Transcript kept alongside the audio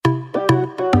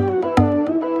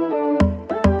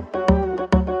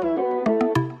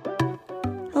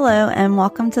Hello, and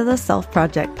welcome to the Self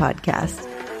Project Podcast.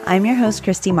 I'm your host,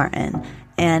 Christy Martin,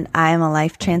 and I am a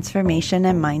life transformation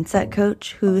and mindset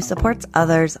coach who supports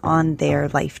others on their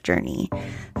life journey.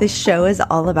 This show is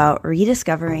all about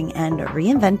rediscovering and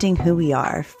reinventing who we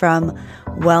are, from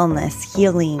wellness,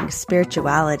 healing,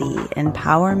 spirituality,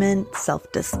 empowerment,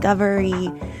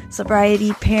 self-discovery, sobriety,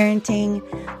 parenting,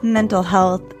 mental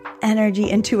health, energy,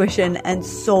 intuition, and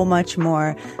so much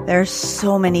more. There are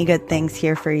so many good things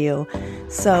here for you.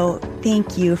 So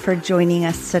thank you for joining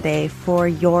us today for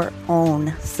your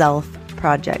own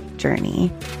self-project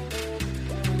journey.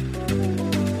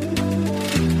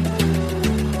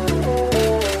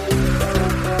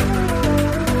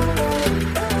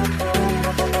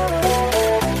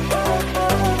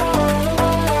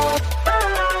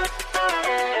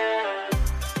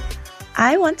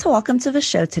 I want to welcome to the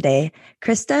show today,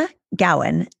 Christa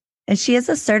Gowen, and she is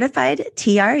a certified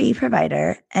TRE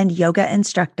provider and yoga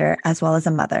instructor, as well as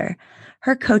a mother.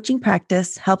 Her coaching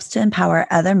practice helps to empower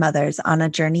other mothers on a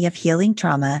journey of healing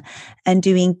trauma and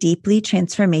doing deeply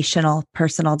transformational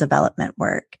personal development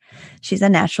work. She's a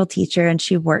natural teacher, and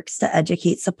she works to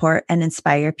educate, support, and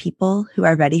inspire people who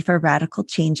are ready for radical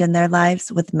change in their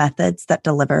lives with methods that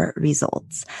deliver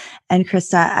results. And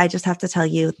Christa, I just have to tell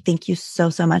you, thank you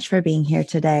so much for being here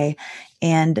today.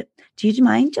 And do you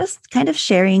mind just kind of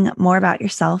sharing more about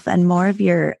yourself and more of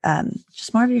your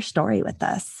story with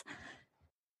us?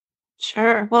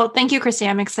 Sure. Well, thank you, Christy.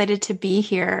 I'm excited to be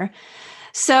here.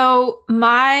 So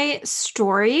my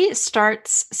story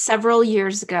starts several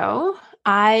years ago.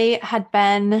 I had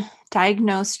been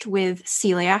diagnosed with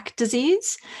celiac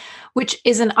disease, which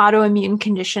is an autoimmune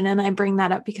condition. And I bring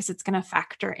that up because it's going to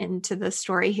factor into the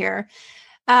story here.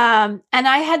 And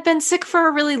I had been sick for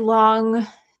a really long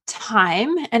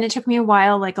time. And it took me a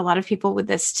while, like a lot of people with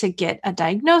this, to get a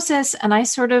diagnosis. And I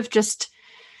sort of just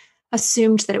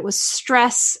assumed that it was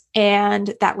stress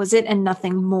and that was it and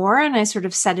nothing more. And I sort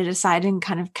of set it aside and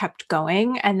kind of kept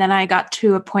going. And then I got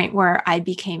to a point where I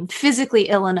became physically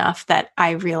ill enough that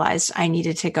I realized I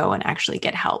needed to go and actually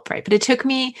get help, right? But it took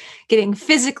me getting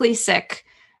physically sick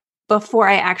before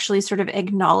I actually sort of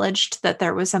acknowledged that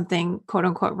there was something quote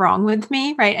unquote wrong with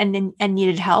me, right? And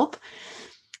needed help.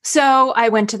 So I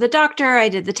went to the doctor, I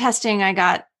did the testing, I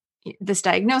got this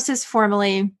diagnosis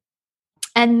formally.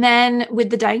 And then with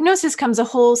the diagnosis comes a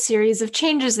whole series of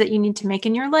changes that you need to make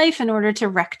in your life in order to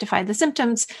rectify the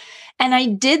symptoms. And I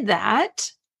did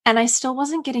that, and I still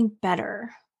wasn't getting better.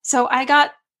 So I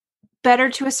got better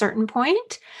to a certain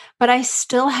point, but I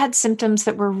still had symptoms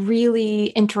that were really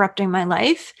interrupting my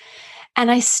life.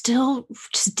 And I still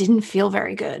just didn't feel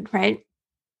very good, right?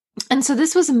 And so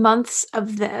this was months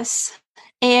of this.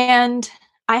 And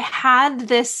I had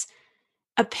this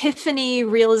epiphany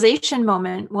realization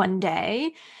moment one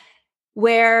day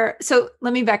where, so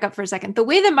let me back up for a second. The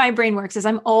way that my brain works is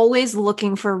I'm always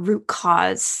looking for a root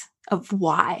cause of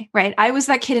why, right? I was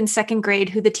that kid in second grade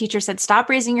who the teacher said, stop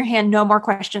raising your hand, no more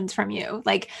questions from you.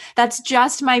 Like, that's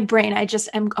just my brain. I just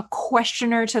am a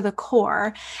questioner to the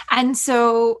core. And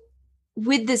so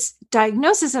with this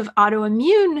diagnosis of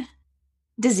autoimmune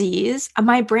disease,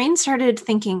 my brain started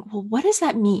thinking, well, what does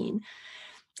that mean?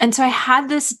 And so I had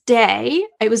this day,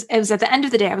 it was at the end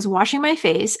of the day, I was washing my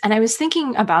face and I was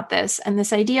thinking about this and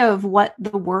this idea of what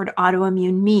the word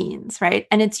autoimmune means, right?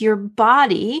 And it's your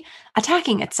body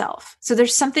attacking itself. So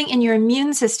there's something in your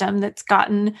immune system that's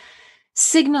gotten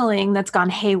signaling that's gone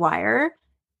haywire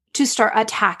to start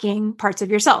attacking parts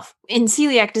of yourself. In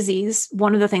celiac disease,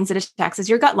 one of the things that attacks is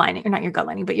your gut lining, or not your gut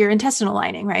lining, but your intestinal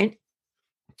lining, right?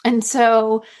 And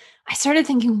so I started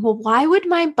thinking, well, why would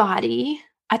my body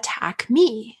attack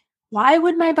me? Why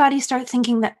would my body start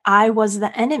thinking that I was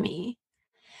the enemy?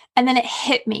 And then it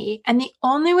hit me. And the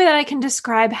only way that I can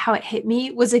describe how it hit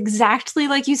me was exactly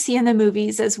like you see in the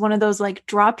movies, as one of those like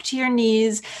drop to your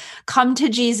knees, come to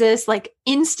Jesus, like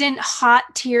instant hot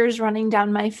tears running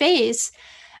down my face.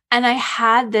 And I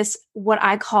had this, what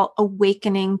I call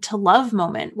awakening to love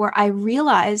moment, where I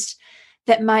realized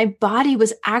that my body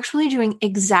was actually doing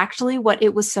exactly what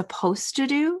it was supposed to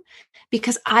do,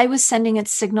 because I was sending it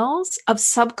signals of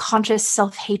subconscious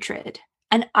self-hatred.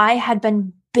 And I had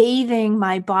been bathing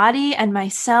my body and my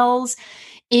cells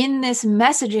in this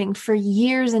messaging for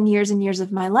years and years and years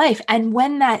of my life. And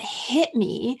when that hit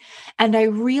me, and I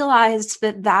realized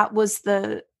that that was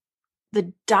the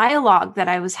dialogue that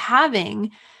I was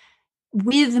having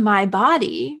with my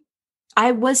body,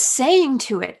 I was saying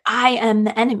to it, I am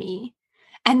the enemy.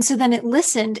 And so then it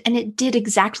listened and it did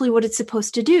exactly what it's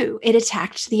supposed to do. It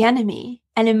attacked the enemy.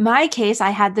 And in my case,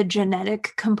 I had the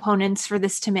genetic components for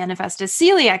this to manifest as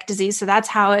celiac disease. So that's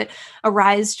how it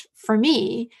arose for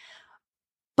me.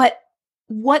 But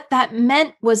what that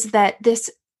meant was that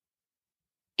this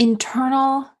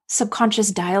internal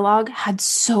subconscious dialogue had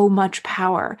so much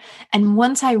power. And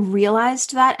once I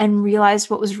realized that and realized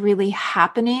what was really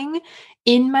happening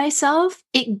in myself,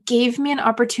 it gave me an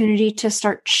opportunity to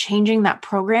start changing that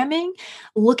programming,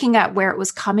 looking at where it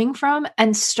was coming from,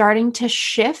 and starting to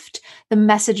shift the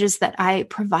messages that I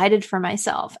provided for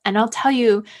myself. And I'll tell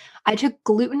you, I took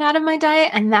gluten out of my diet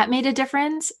and that made a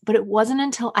difference, but it wasn't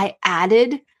until I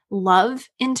added love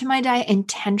into my diet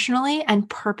intentionally and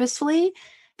purposefully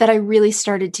that I really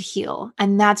started to heal.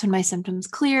 And that's when my symptoms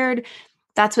cleared.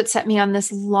 That's what set me on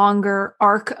this longer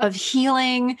arc of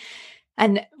healing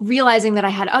and realizing that I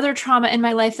had other trauma in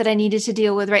my life that I needed to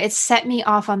deal with, right? It set me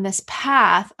off on this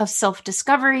path of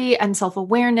self-discovery and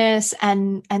self-awareness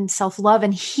and self-love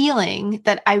and healing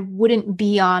that I wouldn't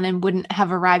be on and wouldn't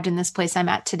have arrived in this place I'm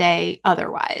at today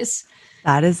otherwise.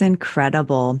 That is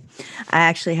incredible. I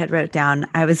actually had wrote down,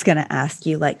 I was going to ask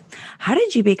you, like, how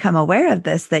did you become aware of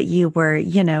this, that you were,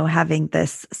 having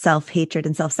this self-hatred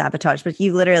and self-sabotage? But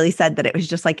you literally said that it was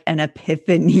just like an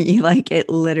epiphany, like it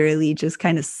literally just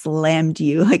kind of slammed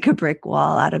you like a brick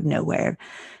wall out of nowhere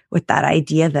with that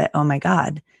idea that, oh my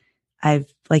God,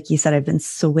 like you said, I've been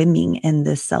swimming in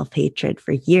this self-hatred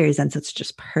for years. And so it's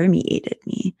just permeated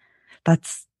me.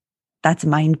 That's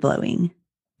mind-blowing.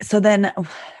 So then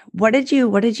what did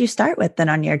you start with then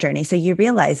on your journey? So you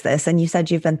realized this and you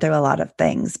said you've been through a lot of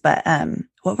things, but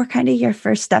what were kind of your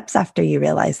first steps after you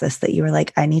realized this, that you were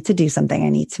like, I need to do something, I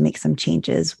need to make some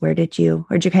changes? Where'd you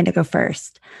kind of go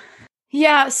first?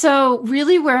 Yeah, so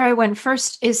really where I went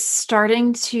first is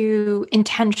starting to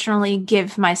intentionally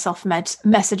give myself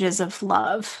messages of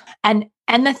love. And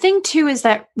the thing too is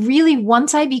that really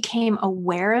once I became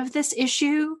aware of this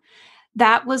issue,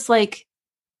 that was like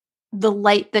the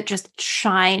light that just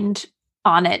shined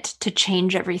on it to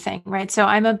change everything, right? So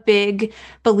I'm a big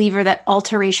believer that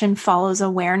alteration follows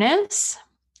awareness,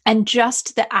 and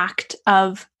just the act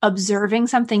of observing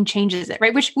something changes it,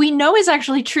 right? Which we know is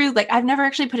actually true. Like I've never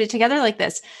actually put it together like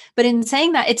this, but in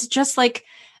saying that, it's just like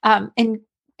in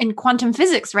quantum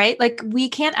physics, right? Like we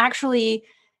can't actually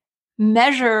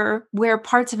measure where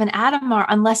parts of an atom are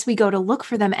unless we go to look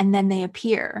for them and then they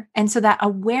appear. And so that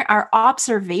our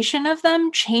observation of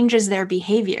them changes their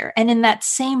behavior. And in that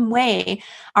same way,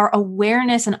 our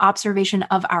awareness and observation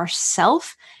of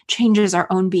ourself changes our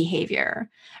own behavior,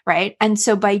 right? And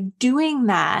so by doing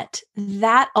that,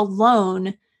 that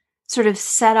alone sort of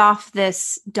set off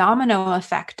this domino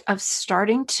effect of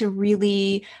starting to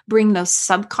really bring those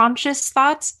subconscious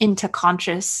thoughts into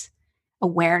conscious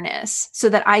awareness so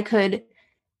that I could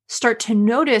start to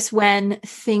notice when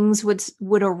things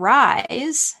would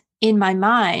arise in my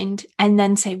mind and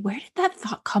then say, where did that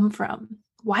thought come from?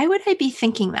 Why would I be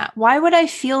thinking that? Why would I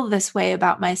feel this way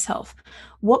about myself?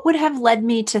 What would have led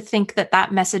me to think that that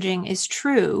messaging is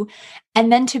true?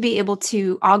 And then to be able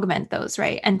to augment those,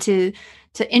 right? And to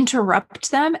interrupt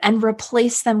them and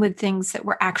replace them with things that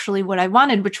were actually what I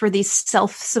wanted, which were these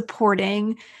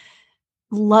self-supporting,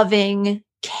 loving,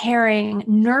 caring,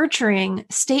 nurturing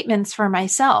statements for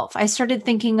myself. I started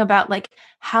thinking about like,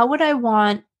 how would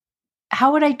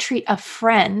I treat a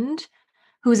friend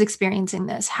who's experiencing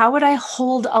this? How would I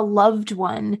hold a loved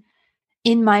one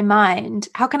in my mind?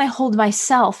 How can I hold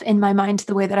myself in my mind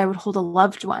the way that I would hold a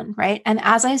loved one, right? And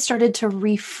as I started to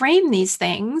reframe these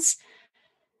things,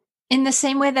 in the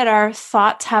same way that our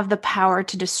thoughts have the power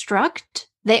to destruct,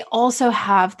 they also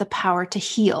have the power to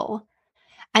heal.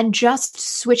 And just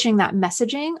switching that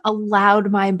messaging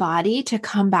allowed my body to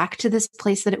come back to this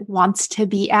place that it wants to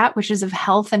be at, which is of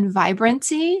health and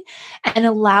vibrancy, and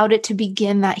allowed it to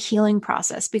begin that healing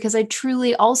process. Because I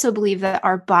truly also believe that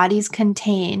our bodies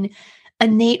contain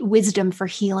innate wisdom for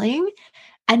healing.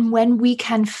 And when we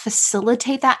can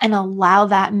facilitate that and allow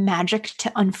that magic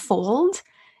to unfold,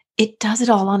 it does it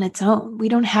all on its own. We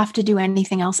don't have to do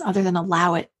anything else other than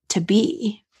allow it to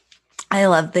be. I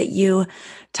love that you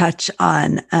touch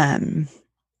on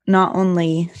not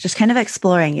only just kind of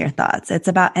exploring your thoughts, it's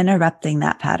about interrupting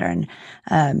that pattern.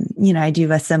 I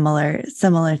do a similar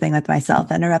thing with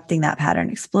myself, interrupting that pattern,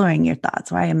 exploring your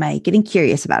thoughts. Why am I getting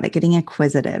curious about it, getting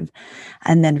inquisitive,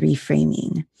 and then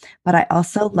reframing? But I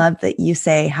also love that you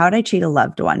say, how would I treat a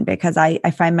loved one? Because I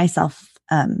find myself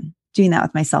doing that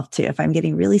with myself too. If I'm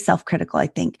getting really self-critical, I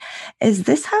think, is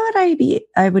this how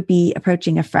I would be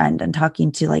approaching a friend and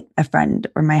talking to like a friend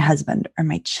or my husband or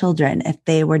my children if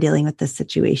they were dealing with this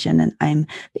situation and I'm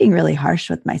being really harsh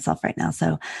with myself right now.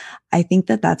 So I think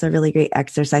that that's a really great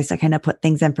exercise to kind of put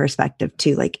things in perspective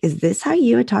too. Like, is this how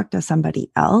you would talk to somebody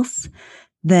else?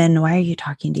 Then why are you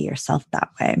talking to yourself that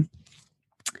way?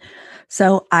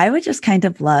 So I would just kind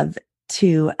of love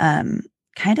to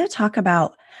kind of talk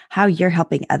about how you're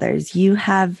helping others. You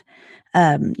have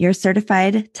you're a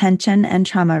certified tension and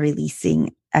trauma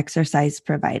releasing exercise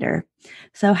provider.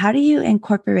 So how do you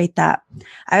incorporate that?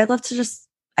 I would love to just,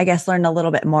 I guess, learn a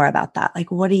little bit more about that.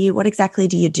 Like, what exactly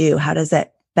do you do? How does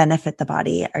it benefit the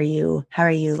body? How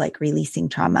are you like releasing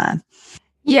trauma?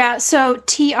 Yeah, so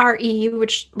TRE,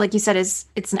 which like you said it's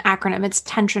an acronym, it's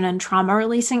tension and trauma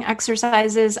releasing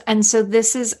exercises. And so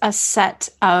this is a set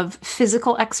of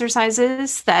physical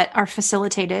exercises that are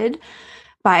facilitated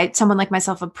by someone like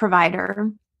myself, a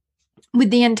provider, with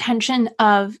the intention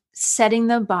of setting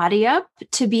the body up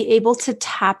to be able to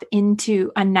tap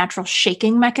into a natural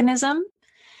shaking mechanism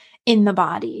in the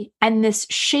body. And this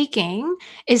shaking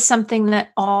is something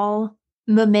that all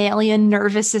mammalian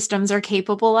nervous systems are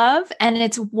capable of. And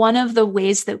it's one of the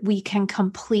ways that we can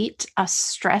complete a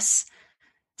stress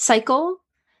cycle.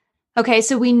 Okay,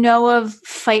 so we know of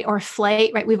fight or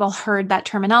flight, right? We've all heard that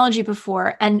terminology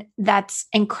before, and that's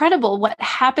incredible. What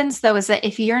happens though is that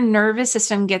if your nervous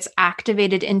system gets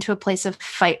activated into a place of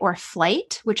fight or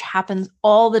flight, which happens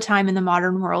all the time in the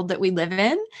modern world that we live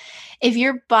in, if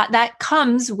your that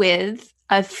comes with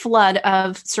a flood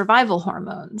of survival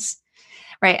hormones,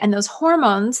 right? And those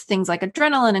hormones, things like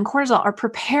adrenaline and cortisol, are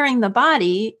preparing the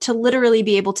body to literally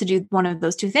be able to do one of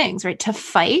those two things, right? To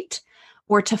fight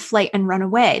or to flight and run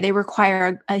away. They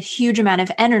require a huge amount of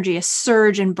energy, a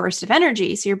surge and burst of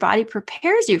energy. So your body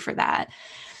prepares you for that,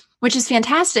 which is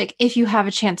fantastic if you have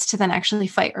a chance to then actually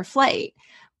fight or flight.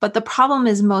 But the problem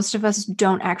is most of us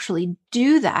don't actually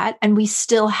do that. And we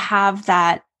still have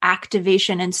that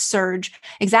activation and surge,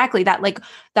 exactly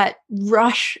that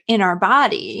rush in our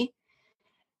body.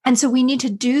 And so we need to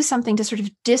do something to sort of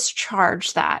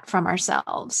discharge that from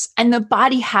ourselves. And the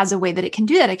body has a way that it can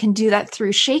do that. It can do that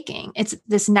through shaking. It's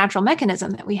this natural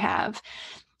mechanism that we have.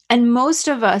 And most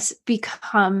of us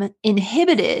become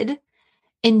inhibited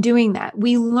in doing that.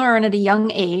 We learn at a young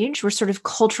age, we're sort of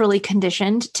culturally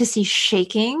conditioned to see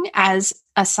shaking as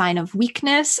a sign of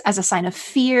weakness, as a sign of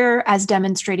fear, as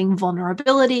demonstrating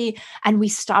vulnerability. And we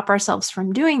stop ourselves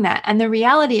from doing that. And the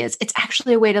reality is it's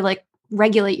actually a way to like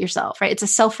regulate yourself, right? It's a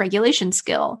self-regulation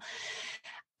skill.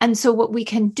 And so what we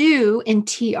can do in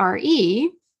TRE,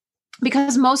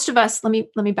 because most of us, let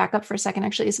me back up for a second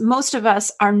actually, is most of us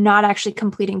are not actually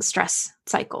completing stress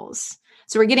cycles.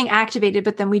 So we're getting activated,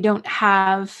 but then we don't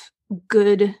have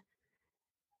good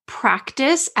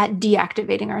practice at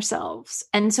deactivating ourselves.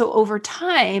 And so over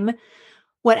time,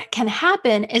 what can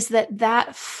happen is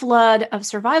that flood of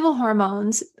survival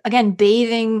hormones, again,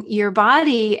 bathing your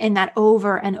body in that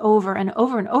over and over and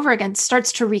over and over again,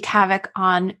 starts to wreak havoc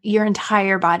on your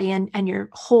entire body and your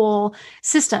whole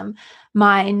system,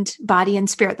 mind, body, and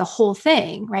spirit, the whole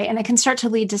thing, right? And it can start to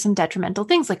lead to some detrimental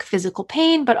things like physical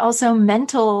pain, but also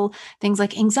mental things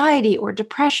like anxiety or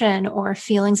depression or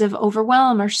feelings of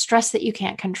overwhelm or stress that you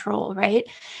can't control, right?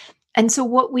 And so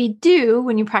what we do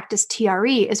when you practice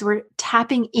TRE is we're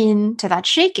tapping into that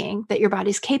shaking that your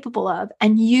body's capable of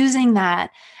and using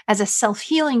that as a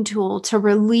self-healing tool to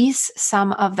release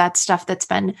some of that stuff that's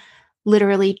been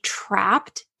literally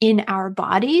trapped in our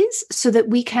bodies so that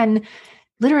we can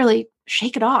literally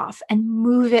shake it off and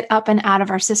move it up and out of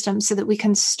our system so that we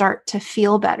can start to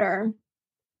feel better.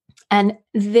 And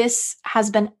this has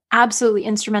been absolutely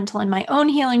instrumental in my own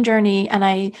healing journey. And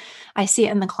I see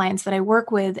it in the clients that I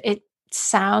work with. It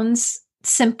sounds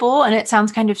simple and it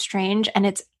sounds kind of strange, and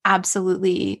it's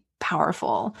absolutely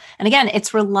powerful. And again,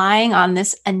 it's relying on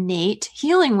this innate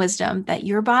healing wisdom that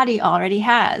your body already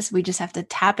has. We just have to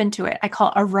tap into it. I call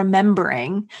it a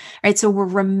remembering, right? So we're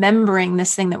remembering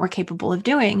this thing that we're capable of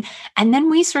doing. And then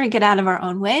we sort of get out of our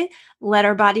own way, let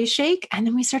our body shake, and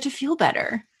then we start to feel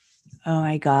better. Oh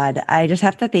my God. I just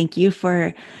have to thank you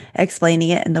for explaining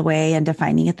it in the way and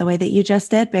defining it the way that you just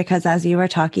did, because as you were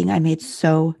talking, I made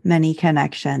so many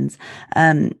connections.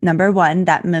 Number one,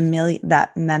 that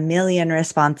mammalian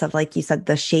response of, like you said,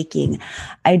 the shaking.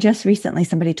 I just recently,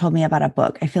 somebody told me about a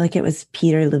book. I feel like it was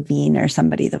Peter Levine or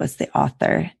somebody that was the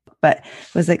author, but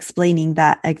was explaining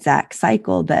that exact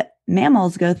cycle that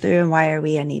mammals go through. And why are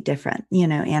we any different?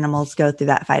 Animals go through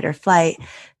that fight or flight.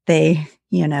 They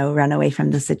run away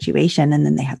from the situation, and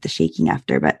then they have the shaking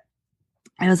after. But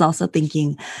I was also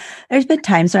thinking there's been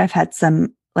times where I've had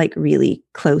some like really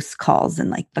close calls in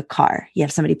like the car. You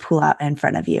have somebody pull out in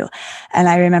front of you. And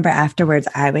I remember afterwards,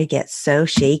 I would get so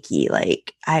shaky.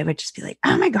 Like I would just be like,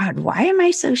 oh my God, why am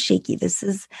I so shaky?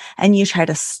 And you try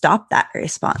to stop that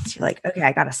response. You're like, okay,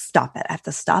 I got to stop it. I have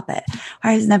to stop it.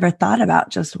 Or I was never thought about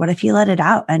just what if you let it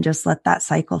out and just let that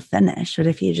cycle finish? What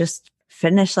if you just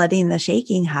finish letting the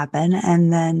shaking happen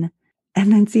and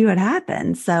then see what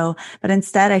happens? So, but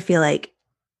instead I feel like,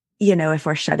 if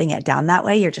we're shutting it down that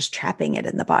way, you're just trapping it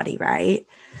in the body, right?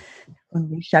 When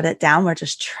we shut it down, we're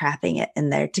just trapping it in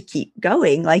there to keep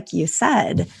going, like you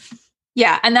said.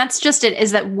 Yeah. And that's just it,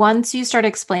 is that once you start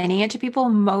explaining it to people,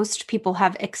 most people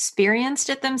have experienced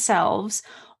it themselves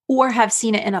or have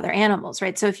seen it in other animals,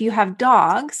 right? So if you have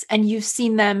dogs and you've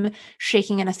seen them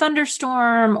shaking in a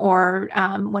thunderstorm or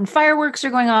when fireworks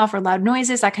are going off or loud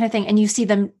noises, that kind of thing, and you see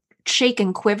them shake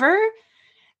and quiver,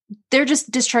 they're just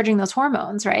discharging those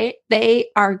hormones, right? They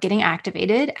are getting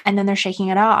activated and then they're shaking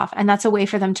it off. And that's a way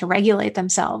for them to regulate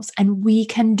themselves. And we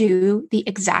can do the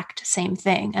exact same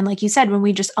thing. And like you said, when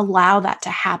we just allow that to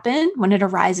happen, when it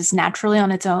arises naturally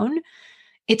on its own,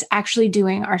 it's actually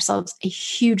doing ourselves a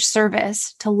huge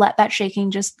service to let that shaking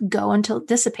just go until it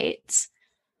dissipates.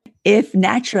 If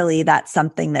naturally that's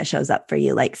something that shows up for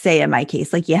you, like say in my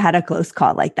case, like you had a close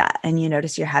call like that and you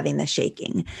notice you're having the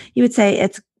shaking, you would say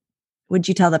would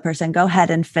you tell the person, go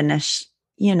ahead and finish,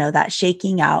 that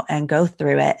shaking out and go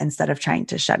through it instead of trying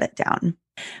to shut it down?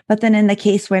 But then in the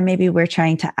case where maybe we're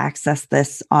trying to access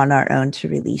this on our own to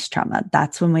release trauma,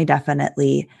 that's when we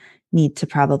definitely need to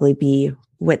probably be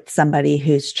with somebody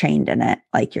who's trained in it,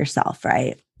 like yourself,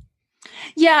 right?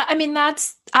 Yeah, I mean,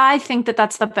 I think that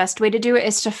that's the best way to do it,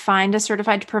 is to find a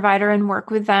certified provider and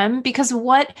work with them, because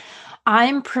what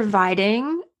I'm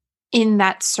providing in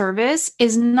that service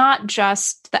is not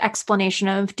just the explanation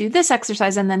of do this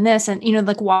exercise and then this, and,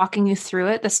 like walking you through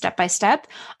it, the step by step.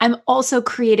 I'm also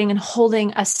creating and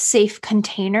holding a safe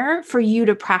container for you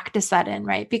to practice that in,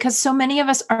 right? Because so many of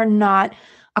us are not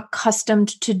accustomed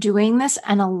to doing this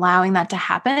and allowing that to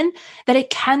happen, that it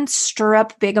can stir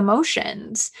up big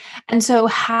emotions. And so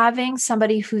having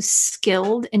somebody who's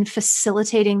skilled in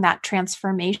facilitating that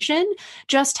transformation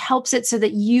just helps it so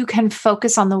that you can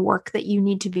focus on the work that you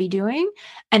need to be doing.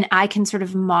 And I can sort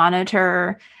of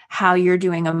monitor how you're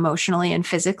doing emotionally and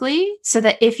physically, so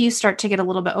that if you start to get a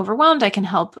little bit overwhelmed, I can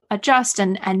help adjust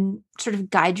and sort of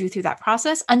guide you through that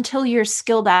process until you're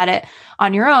skilled at it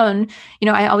on your own.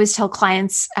 I always tell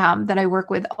clients that I work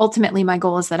with, ultimately, my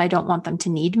goal is that I don't want them to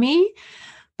need me.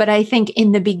 But I think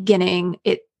in the beginning,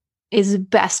 it is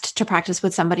best to practice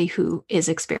with somebody who is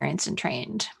experienced and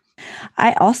trained.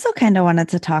 I also kind of wanted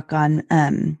to talk on,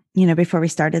 before we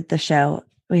started the show,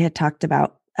 we had talked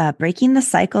about breaking the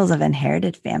cycles of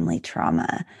inherited family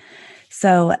trauma.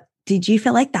 So did you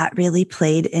feel like that really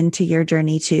played into your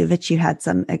journey too, that you had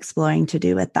some exploring to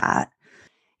do with that?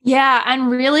 Yeah.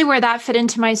 And really where that fit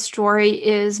into my story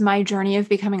is my journey of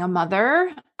becoming a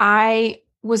mother. I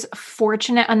was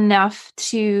fortunate enough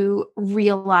to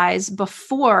realize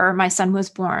before my son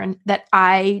was born that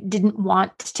I didn't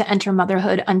want to enter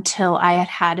motherhood until I had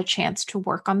had a chance to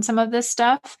work on some of this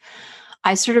stuff.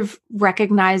 I sort of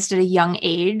recognized at a young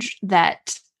age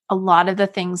that a lot of the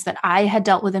things that I had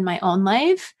dealt with in my own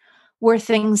life were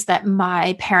things that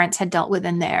my parents had dealt with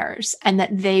in theirs, and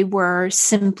that they were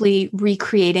simply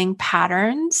recreating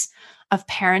patterns of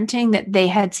parenting that they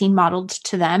had seen modeled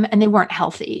to them, and they weren't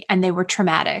healthy and they were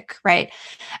traumatic, right?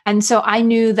 And so I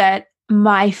knew that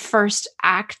my first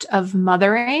act of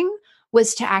mothering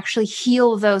was to actually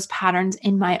heal those patterns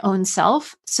in my own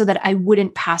self so that I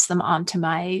wouldn't pass them on to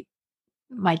my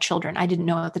children. I didn't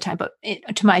know at the time, but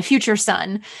to my future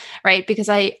son, right? Because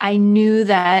I knew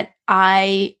that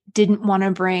I didn't want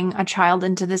to bring a child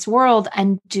into this world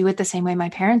and do it the same way my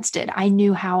parents did. I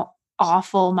knew how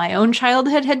awful my own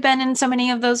childhood had been in so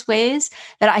many of those ways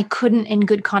that I couldn't in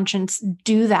good conscience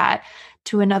do that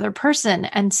to another person.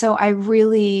 And so I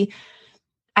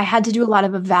had to do a lot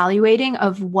of evaluating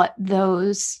of what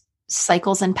those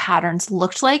cycles and patterns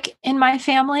looked like in my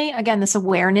family. Again, this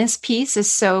awareness piece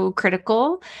is so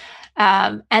critical.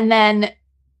 And then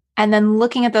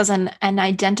looking at those and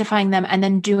identifying them, and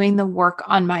then doing the work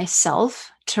on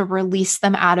myself to release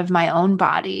them out of my own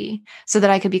body so that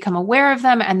I could become aware of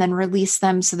them and then release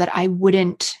them so that I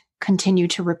wouldn't continue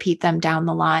to repeat them down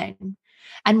the line.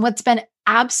 And what's been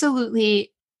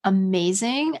absolutely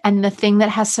amazing, and the thing that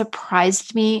has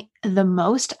surprised me the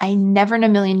most, I never in a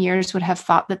million years would have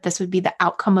thought that this would be the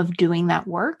outcome of doing that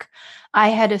work. I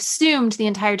had assumed the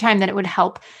entire time that it would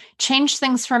help change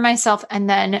things for myself and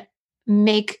then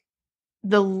make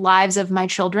the lives of my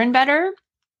children better.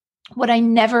 What I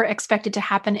never expected to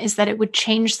happen is that it would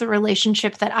change the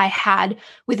relationship that I had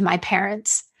with my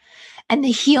parents. And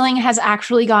the healing has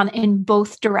actually gone in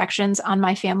both directions on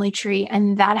my family tree.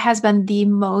 And that has been the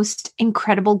most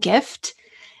incredible gift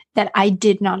that I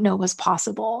did not know was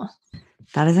possible.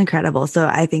 That is incredible. So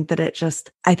I think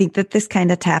that this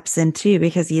kind of taps into,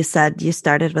 because you said you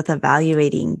started with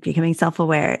evaluating, becoming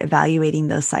self-aware, evaluating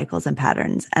those cycles and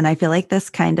patterns. And I feel like this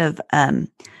kind of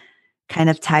kind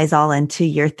of ties all into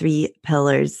your three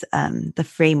pillars, the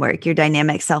framework, your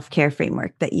dynamic self-care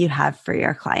framework that you have for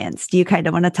your clients. Do you kind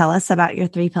of want to tell us about your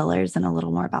three pillars and a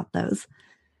little more about those?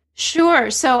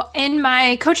 Sure. So in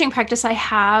my coaching practice, I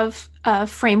have a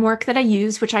framework that I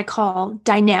use, which I call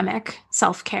dynamic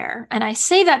self-care. And I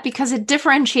say that because it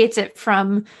differentiates it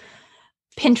from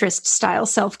Pinterest style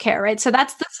self-care, right? So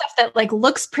that's the stuff that like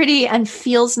looks pretty and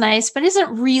feels nice, but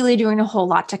isn't really doing a whole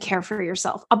lot to care for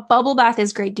yourself. A bubble bath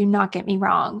is great, do not get me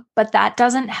wrong, but that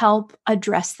doesn't help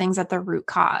address things at the root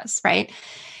cause, right?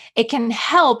 It can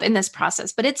help in this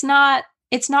process, but it's not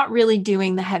really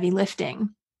doing the heavy lifting.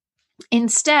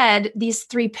 Instead, these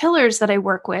three pillars that I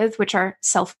work with, which are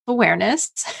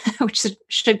self-awareness, which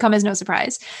should come as no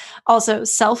surprise, also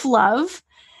self-love,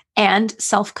 and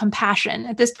self-compassion.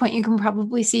 At this point, you can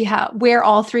probably see where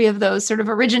all three of those sort of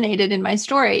originated in my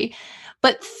story.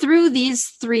 But through these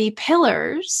three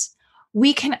pillars,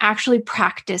 we can actually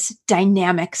practice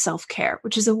dynamic self-care,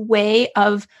 which is a way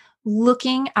of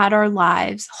looking at our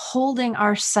lives, holding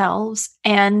ourselves,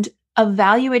 and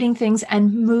evaluating things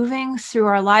and moving through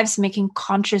our lives, making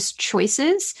conscious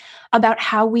choices about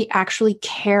how we actually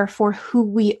care for who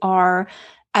we are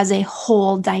as a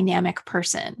whole dynamic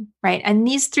person, right? And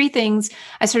these three things,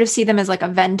 I sort of see them as like a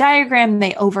Venn diagram.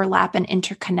 They overlap and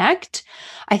interconnect.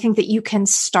 I think that you can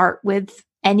start with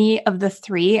any of the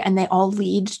three and they all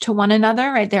lead to one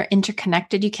another, right? They're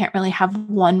interconnected. You can't really have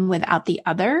one without the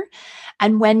other.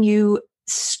 And when you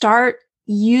start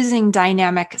using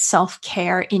dynamic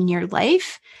self-care in your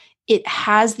life, it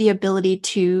has the ability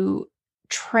to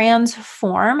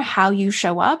transform how you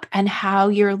show up and how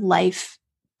your life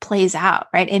plays out,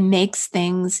 right? It makes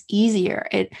things easier.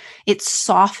 It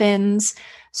softens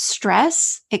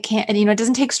stress. It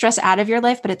doesn't take stress out of your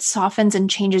life, but it softens and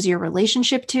changes your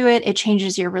relationship to it. It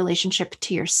changes your relationship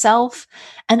to yourself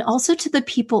and also to the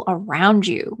people around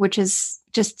you, which is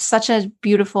just such a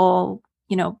beautiful,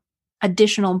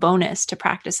 additional bonus to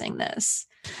practicing this.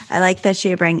 I like that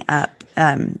you bring up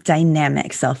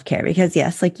dynamic self-care because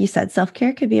yes, like you said,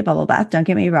 self-care could be a bubble bath. Don't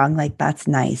get me wrong. Like that's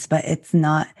nice, but it's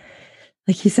not,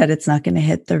 like you said, it's not going to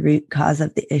hit the root cause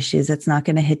of the issues. It's not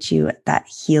going to hit you at that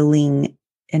healing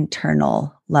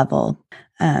internal level.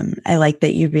 I like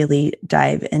that you really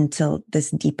dive into this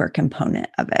deeper component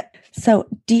of it. So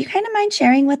do you kind of mind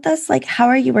sharing with us, like, how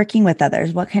are you working with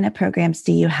others? What kind of programs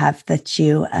do you have that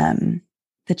you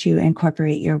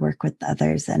incorporate your work with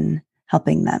others and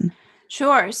helping them?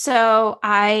 Sure. So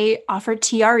I offer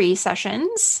TRE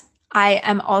sessions. I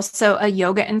am also a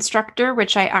yoga instructor,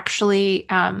 which I actually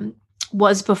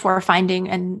was before finding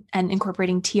and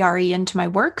incorporating TRE into my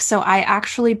work. So I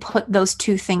actually put those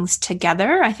two things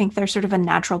together. I think they're sort of a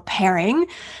natural pairing.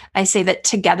 I say that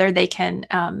together they can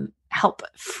help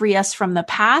free us from the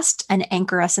past and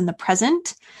anchor us in the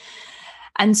present.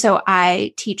 And so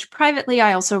I teach privately.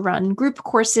 I also run group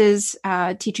courses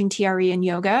teaching TRE and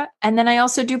yoga. And then I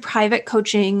also do private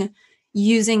coaching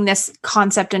using this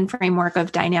concept and framework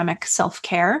of dynamic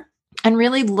self-care and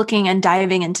really looking and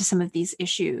diving into some of these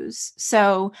issues.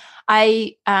 So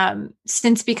I,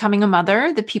 since becoming a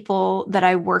mother, the people that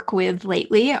I work with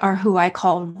lately are who I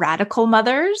call radical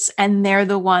mothers. And they're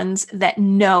the ones that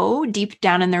know deep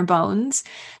down in their bones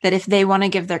that if they want to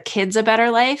give their kids a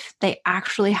better life, they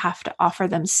actually have to offer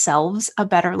themselves a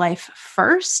better life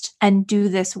first and do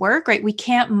this work, right? We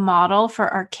can't model for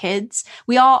our kids.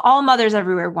 We all mothers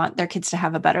everywhere want their kids to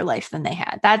have a better life than they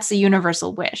had. That's a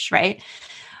universal wish, right?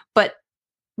 But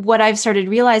what I've started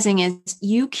realizing is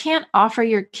you can't offer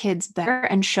your kids better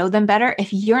and show them better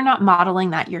if you're not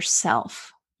modeling that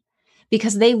yourself,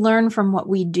 because they learn from what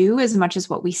we do as much as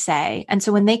what we say. And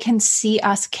so when they can see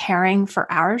us caring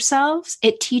for ourselves,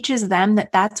 it teaches them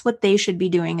that that's what they should be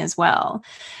doing as well.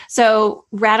 So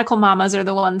radical mamas are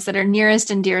the ones that are nearest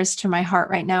and dearest to my heart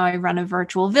right now. I run a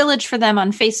virtual village for them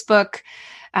on Facebook.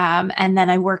 And then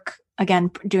I work, again,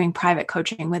 doing private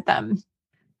coaching with them.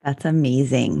 That's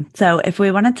amazing. So if we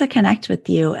wanted to connect with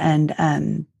you and,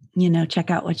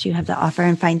 check out what you have to offer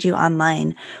and find you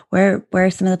online, where are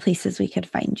some of the places we could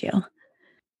find you?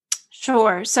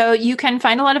 Sure. So you can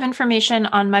find a lot of information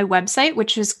on my website,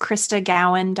 which is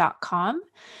christagowen.com.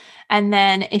 And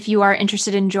then if you are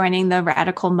interested in joining the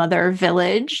Radical Mother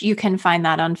Village, you can find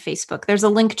that on Facebook. There's a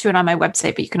link to it on my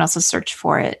website, but you can also search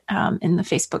for it in the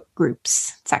Facebook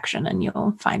groups section and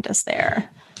you'll find us there.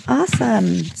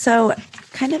 Awesome. So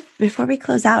kind of before we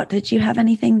close out, did you have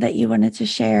anything that you wanted to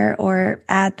share or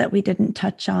add that we didn't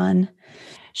touch on?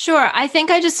 Sure. I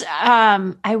think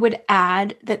I would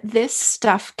add that this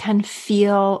stuff can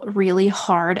feel really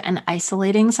hard and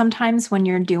isolating sometimes when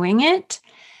you're doing it.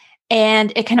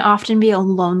 And it can often be a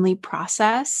lonely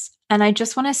process. And I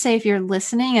just want to say, if you're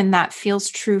listening and that feels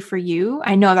true for you,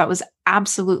 I know that was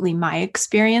absolutely my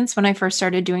experience when I first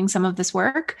started doing some of this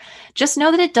work. Just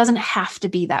know that it doesn't have to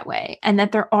be that way, and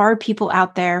that there are people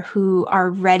out there who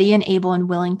are ready and able and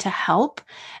willing to help,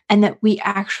 and that we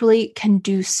actually can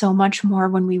do so much more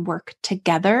when we work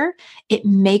together. It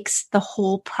makes the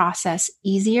whole process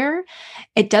easier.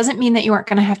 It doesn't mean that you aren't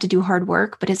going to have to do hard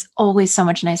work, but it's always so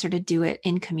much nicer to do it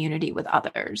in community with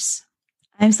others.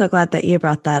 I'm so glad that you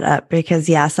brought that up because,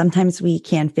 yeah, sometimes we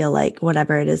can feel like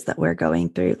whatever it is that we're going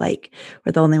through, like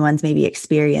we're the only ones maybe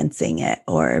experiencing it,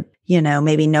 or,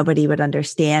 maybe nobody would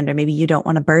understand, or maybe you don't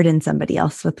want to burden somebody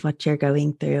else with what you're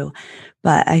going through.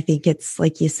 But I think it's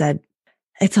like you said,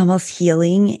 it's almost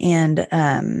healing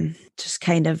and just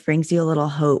kind of brings you a little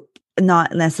hope.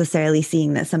 Not necessarily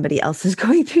seeing that somebody else is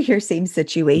going through your same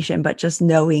situation, but just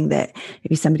knowing that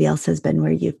maybe somebody else has been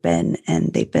where you've been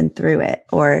and they've been through it,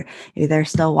 or maybe they're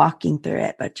still walking through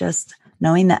it, but just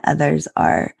knowing that others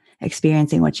are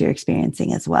experiencing what you're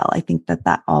experiencing as well. I think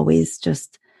that always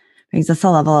just brings us a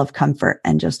level of comfort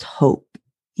and just hope,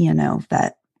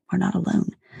 that we're not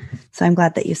alone. So I'm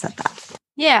glad that you said that.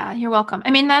 Yeah, you're welcome. I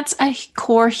mean, that's a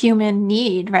core human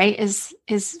need, right? Is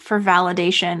for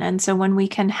validation. And so when we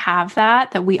can have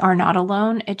that we are not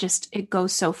alone, it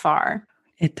goes so far.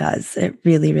 It does. It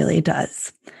really, really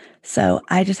does. So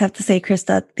I just have to say,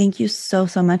 Christa, thank you so,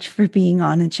 so much for being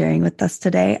on and sharing with us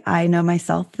today. I know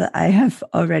myself that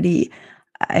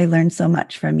I learned so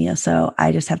much from you. So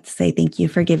I just have to say thank you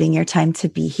for giving your time to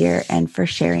be here and for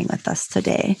sharing with us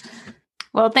today.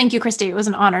 Well, thank you, Christy. It was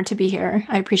an honor to be here.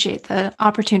 I appreciate the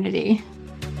opportunity.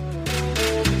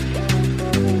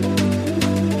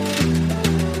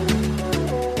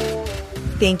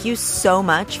 Thank you so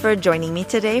much for joining me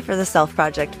today for the Self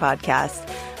Project podcast.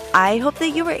 I hope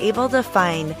that you were able to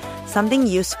find something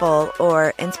useful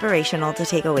or inspirational to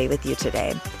take away with you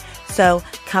today. So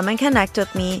come and connect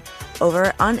with me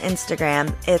over on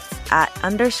Instagram. It's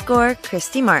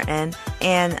 @_Christy Martin,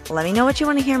 and let me know what you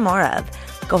want to hear more of.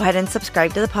 Go ahead and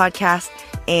subscribe to the podcast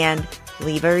and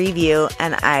leave a review,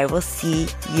 and I will see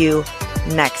you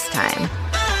next time.